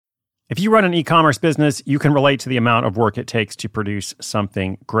If you run an e-commerce business, you can relate to the amount of work it takes to produce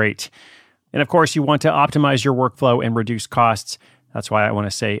something great. And of course, you want to optimize your workflow and reduce costs. That's why I want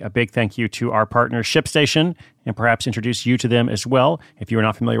to say a big thank you to our partner, ShipStation, and perhaps introduce you to them as well. If you are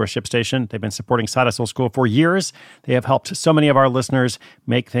not familiar with ShipStation, they've been supporting Side Hustle School for years. They have helped so many of our listeners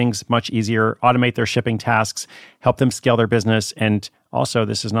make things much easier, automate their shipping tasks, help them scale their business, and also,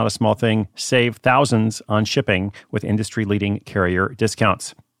 this is not a small thing, save thousands on shipping with industry-leading carrier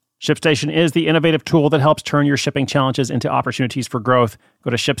discounts. ShipStation is the innovative tool that helps turn your shipping challenges into opportunities for growth. Go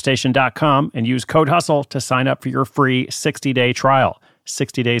to ShipStation.com and use code HUSTLE to sign up for your free 60-day trial.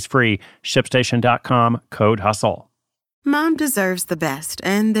 60 days free. ShipStation.com, code HUSTLE. Mom deserves the best,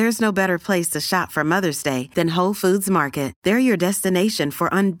 and there's no better place to shop for Mother's Day than Whole Foods Market. They're your destination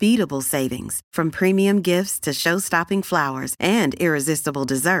for unbeatable savings, from premium gifts to show-stopping flowers and irresistible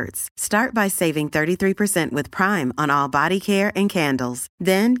desserts. Start by saving 33% with Prime on all body care and candles.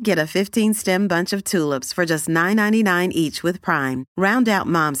 Then get a 15-stem bunch of tulips for just $9.99 each with Prime. Round out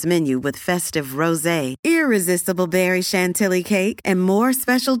Mom's menu with festive rosé, irresistible berry chantilly cake, and more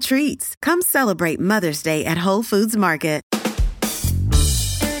special treats. Come celebrate Mother's Day at Whole Foods Market.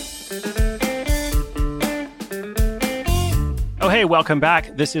 Oh, hey, welcome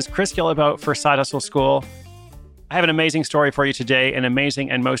back. This is Chris Guillebeau for Side Hustle School. I have an amazing story for you today, an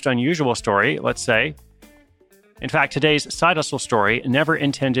amazing and most unusual story, let's say. In fact, today's Side Hustle story never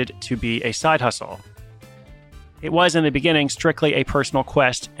intended to be a side hustle. It was, in the beginning, strictly a personal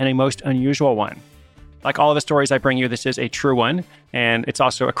quest and a most unusual one. Like all of the stories I bring you, this is a true one, and it's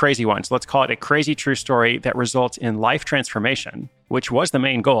also a crazy one. So let's call it a crazy true story that results in life transformation, which was the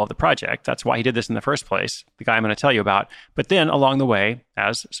main goal of the project. That's why he did this in the first place, the guy I'm going to tell you about. But then along the way,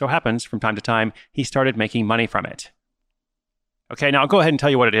 as so happens from time to time, he started making money from it. Okay, now I'll go ahead and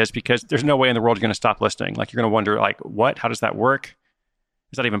tell you what it is, because there's no way in the world you're going to stop listening. Like, you're going to wonder, like, what? How does that work?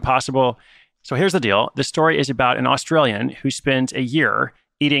 Is that even possible? So here's the deal. This story is about an Australian who spends a year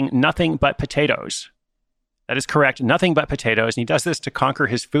eating nothing but potatoes. That is correct, nothing but potatoes, and he does this to conquer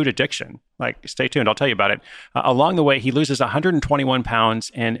his food addiction. Like, stay tuned, I'll tell you about it. Along the way, he loses 121 pounds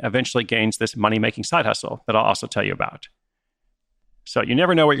and eventually gains this money-making side hustle that I'll also tell you about. So you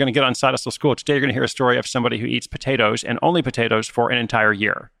never know what you're going to get on Side Hustle School. Today, you're going to hear a story of somebody who eats potatoes and only potatoes for an entire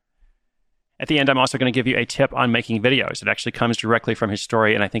year. At the end, I'm also going to give you a tip on making videos. It actually comes directly from his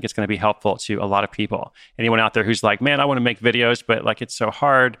story, and I think it's going to be helpful to a lot of people. Anyone out there who's like, man, I want to make videos, but like it's so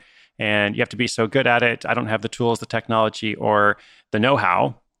hard, and you have to be so good at it. I don't have the tools, the technology, or the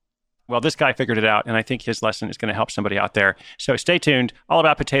know-how. Well, this guy figured it out, and I think his lesson is going to help somebody out there. So stay tuned. All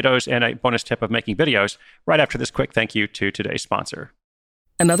about potatoes and a bonus tip of making videos right after this quick thank you to today's sponsor.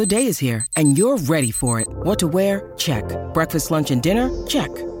 Another day is here, and you're ready for it. What to wear? Check. Breakfast, lunch, and dinner? Check.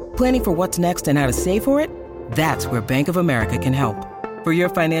 Planning for what's next and how to save for it? That's where Bank of America can help. For your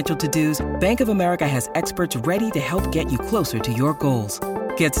financial to-dos, Bank of America has experts ready to help get you closer to your goals.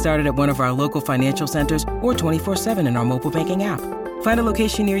 Get started at one of our local financial centers or 24/7 in our mobile banking app. Find a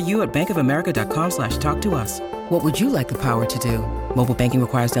location near you at bankofamerica.com/talktous. What would you like the power to do? Mobile banking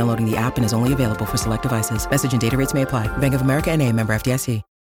requires downloading the app and is only available for select devices. Message and data rates may apply. Bank of America N.A., member FDIC.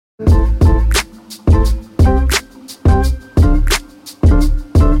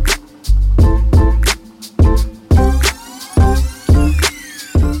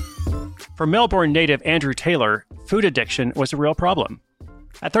 For Melbourne native Andrew Taylor, food addiction was a real problem.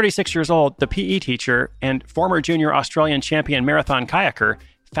 At 36 years old, the PE teacher and former junior Australian champion marathon kayaker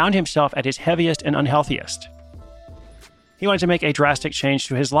found himself at his heaviest and unhealthiest. He wanted to make a drastic change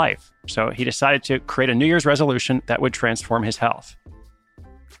to his life, so he decided to create a New Year's resolution that would transform his health.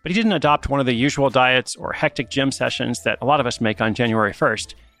 But he didn't adopt one of the usual diets or hectic gym sessions that a lot of us make on January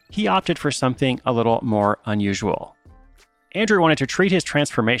 1st. He opted for something a little more unusual. Andrew wanted to treat his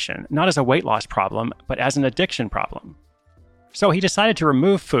transformation not as a weight loss problem, but as an addiction problem. So he decided to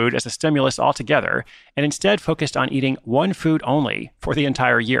remove food as a stimulus altogether and instead focused on eating one food only for the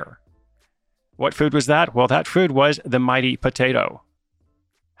entire year. What food was that? Well, that food was the mighty potato.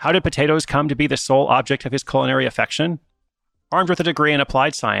 How did potatoes come to be the sole object of his culinary affection? Armed with a degree in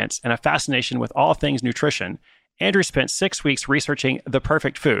applied science and a fascination with all things nutrition, Andrew spent 6 weeks researching the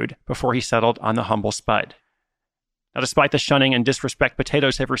perfect food before he settled on the humble spud. Now, despite the shunning and disrespect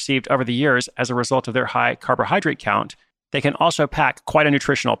potatoes have received over the years as a result of their high carbohydrate count, they can also pack quite a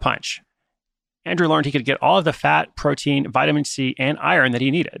nutritional punch. Andrew learned he could get all of the fat, protein, vitamin C, and iron that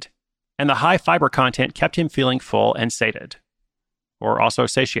he needed. And the high fiber content kept him feeling full and sated. Or also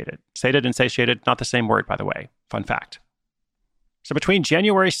satiated. Sated and satiated, not the same word, by the way. Fun fact. So between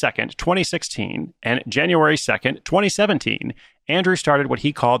January 2nd, 2016 and January 2nd, 2017, Andrew started what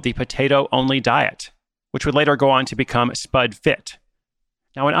he called the potato-only diet, which would later go on to become Spud Fit.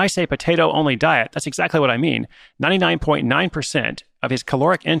 Now, when I say potato-only diet, that's exactly what I mean. 99.9% of his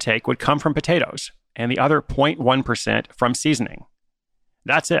caloric intake would come from potatoes, and the other 0.1% from seasoning.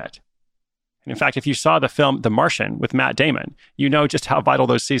 That's it. And in fact, if you saw the film The Martian with Matt Damon, you know just how vital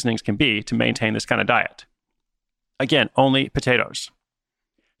those seasonings can be to maintain this kind of diet. Again, only potatoes.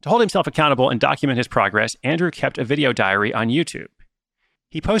 To hold himself accountable and document his progress, Andrew kept a video diary on YouTube.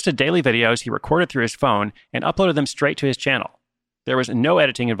 He posted daily videos he recorded through his phone and uploaded them straight to his channel. There was no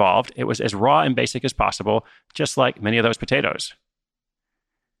editing involved. It was as raw and basic as possible, just like many of those potatoes.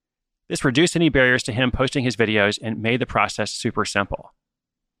 This reduced any barriers to him posting his videos and made the process super simple.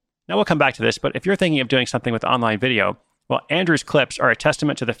 Now we'll come back to this, but if you're thinking of doing something with online video, well, Andrew's clips are a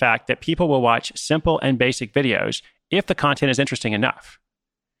testament to the fact that people will watch simple and basic videos if the content is interesting enough.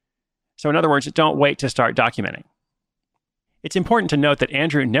 So in other words, don't wait to start documenting. It's important to note that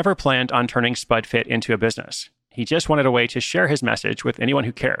Andrew never planned on turning SpudFit into a business. He just wanted a way to share his message with anyone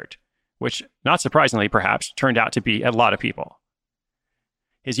who cared, which, not surprisingly perhaps, turned out to be a lot of people.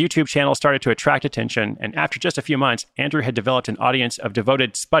 His YouTube channel started to attract attention, and after just a few months, Andrew had developed an audience of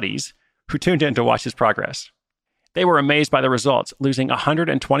devoted Spuddies who tuned in to watch his progress. They were amazed by the results, losing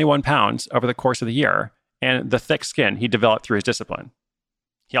 121 pounds over the course of the year, and the thick skin he developed through his discipline.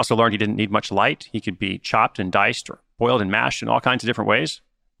 He also learned he didn't need much light. He could be chopped and diced or boiled and mashed in all kinds of different ways.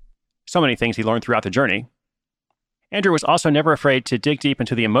 So many things he learned throughout the journey. Andrew was also never afraid to dig deep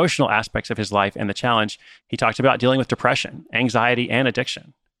into the emotional aspects of his life and the challenge. He talked about dealing with depression, anxiety, and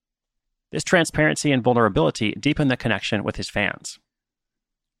addiction. This transparency and vulnerability deepened the connection with his fans.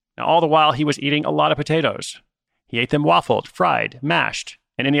 Now, all the while, he was eating a lot of potatoes. He ate them waffled, fried, mashed,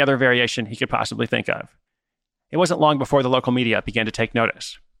 and any other variation he could possibly think of. It wasn't long before the local media began to take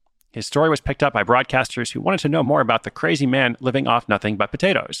notice. His story was picked up by broadcasters who wanted to know more about the crazy man living off nothing but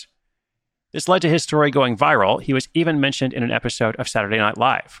potatoes. This led to his story going viral. He was even mentioned in an episode of Saturday Night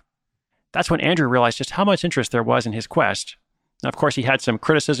Live. That's when Andrew realized just how much interest there was in his quest. Now, of course, he had some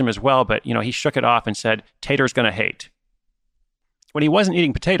criticism as well, but he shook it off and said, "Tater's gonna hate." When he wasn't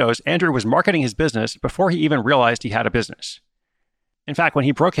eating potatoes, Andrew was marketing his business before he even realized he had a business. In fact, when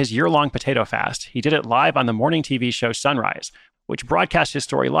he broke his year-long potato fast, he did it live on the morning TV show Sunrise, which broadcast his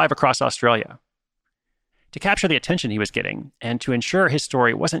story live across Australia. To capture the attention he was getting, and to ensure his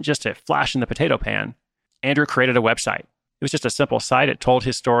story wasn't just a flash in the potato pan, Andrew created a website. It was just a simple site. It told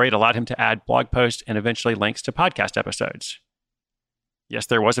his story. It allowed him to add blog posts and eventually links to podcast episodes. Yes,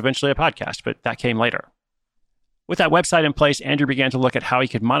 there was eventually a podcast, but that came later. With that website in place, Andrew began to look at how he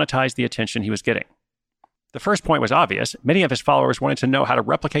could monetize the attention he was getting. The first point was obvious. Many of his followers wanted to know how to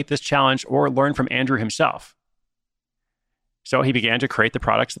replicate this challenge or learn from Andrew himself. So he began to create the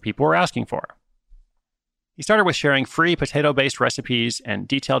products that people were asking for. He started with sharing free potato-based recipes and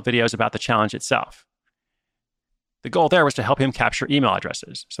detailed videos about the challenge itself. The goal there was to help him capture email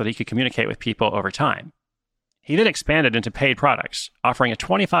addresses so that he could communicate with people over time. He then expanded into paid products, offering a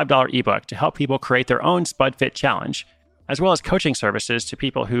 $25 ebook to help people create their own SpudFit challenge, as well as coaching services to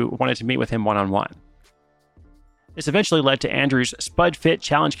people who wanted to meet with him one-on-one. This eventually led to Andrew's SpudFit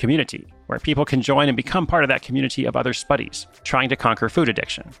Challenge community, where people can join and become part of that community of other Spuddies trying to conquer food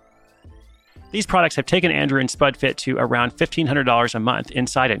addiction. These products have taken Andrew and SpudFit to around $1,500 a month in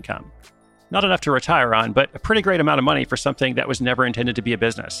side income. Not enough to retire on, but a pretty great amount of money for something that was never intended to be a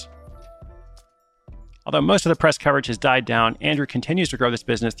business. Although most of the press coverage has died down, Andrew continues to grow this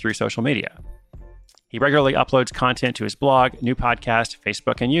business through social media. He regularly uploads content to his blog, new podcast,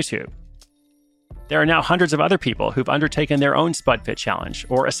 Facebook, and YouTube. There are now hundreds of other people who've undertaken their own SpudFit challenge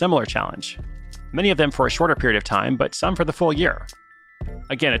or a similar challenge. Many of them for a shorter period of time, but some for the full year.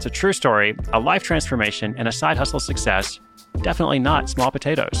 Again, it's a true story, a life transformation, and a side hustle success. Definitely not small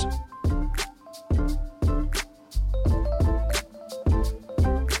potatoes.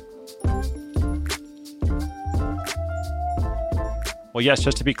 Well, yes,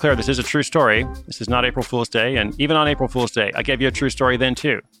 just to be clear, this is a true story. This is not April Fool's Day, and even on April Fool's Day, I gave you a true story then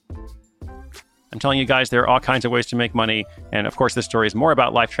too. I'm telling you guys there are all kinds of ways to make money, and of course this story is more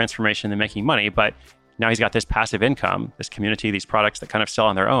about life transformation than making money, but now he's got this passive income, this community, these products that kind of sell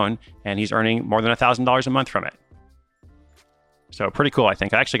on their own, and he's earning more than $1,000 a month from it. So pretty cool, I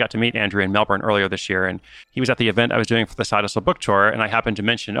think. I actually got to meet Andrew in Melbourne earlier this year, and he was at the event I was doing for the Side Hustle book tour, and I happened to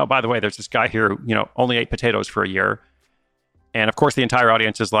mention, oh, by the way, there's this guy here who, only ate potatoes for a year. And of course, the entire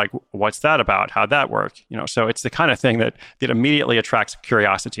audience is like, what's that about? How'd that work? So it's the kind of thing that immediately attracts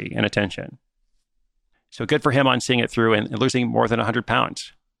curiosity and attention. So good for him on seeing it through and losing more than 100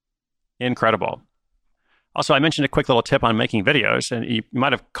 pounds. Incredible. Also, I mentioned a quick little tip on making videos, and you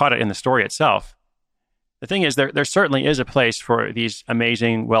might have caught it in the story itself. The thing is, there certainly is a place for these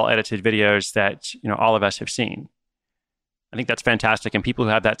amazing, well-edited videos that all of us have seen. I think that's fantastic. And people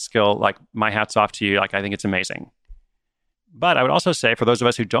who have that skill, like, my hat's off to you. Like, I think it's amazing. But I would also say for those of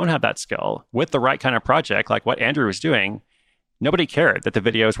us who don't have that skill, with the right kind of project, like what Andrew was doing, nobody cared that the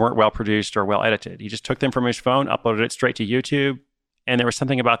videos weren't well produced or well edited. He just took them from his phone, uploaded it straight to YouTube. And there was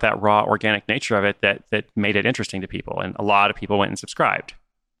something about that raw, organic nature of it that made it interesting to people. And a lot of people went and subscribed.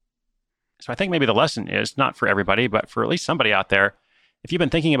 So I think maybe the lesson is not for everybody, but for at least somebody out there, if you've been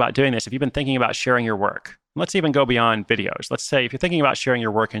thinking about doing this, if you've been thinking about sharing your work, let's even go beyond videos. Let's say if you're thinking about sharing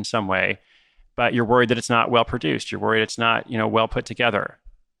your work in some way, but you're worried that it's not well produced, you're worried it's not, well put together.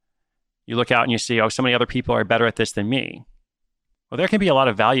 You look out and you see, oh, so many other people are better at this than me. Well, there can be a lot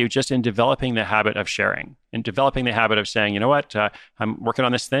of value just in developing the habit of sharing and developing the habit of saying, you know what, I'm working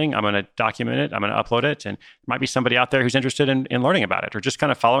on this thing. I'm going to document it. I'm going to upload it. And there might be somebody out there who's interested in learning about it or just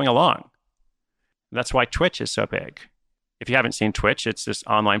kind of following along. That's why Twitch is so big. If you haven't seen Twitch, it's this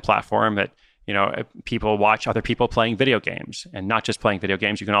online platform that, people watch other people playing video games, and not just playing video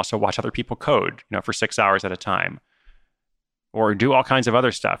games. You can also watch other people code, for 6 hours at a time, or do all kinds of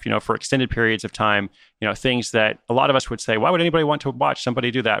other stuff, for extended periods of time, things that a lot of us would say, why would anybody want to watch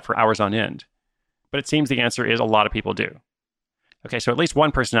somebody do that for hours on end? But it seems the answer is a lot of people do. Okay, so at least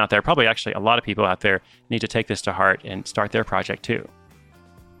one person out there, probably actually a lot of people out there, need to take this to heart and start their project too.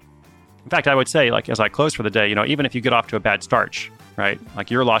 In fact, I would say, like, as I close for the day, even if you get off to a bad start, right? Like,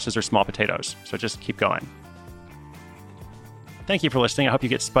 your losses are small potatoes. So just keep going. Thank you for listening. I hope you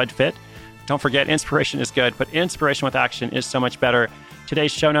get spud fit. Don't forget, inspiration is good, but inspiration with action is so much better.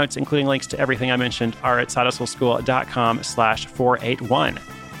 Today's show notes, including links to everything I mentioned, are at sidehustleschool.com/481.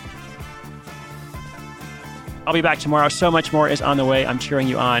 I'll be back tomorrow. So much more is on the way. I'm cheering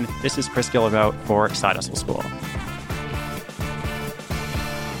you on. This is Chris Guillebeau for Side Hustle School.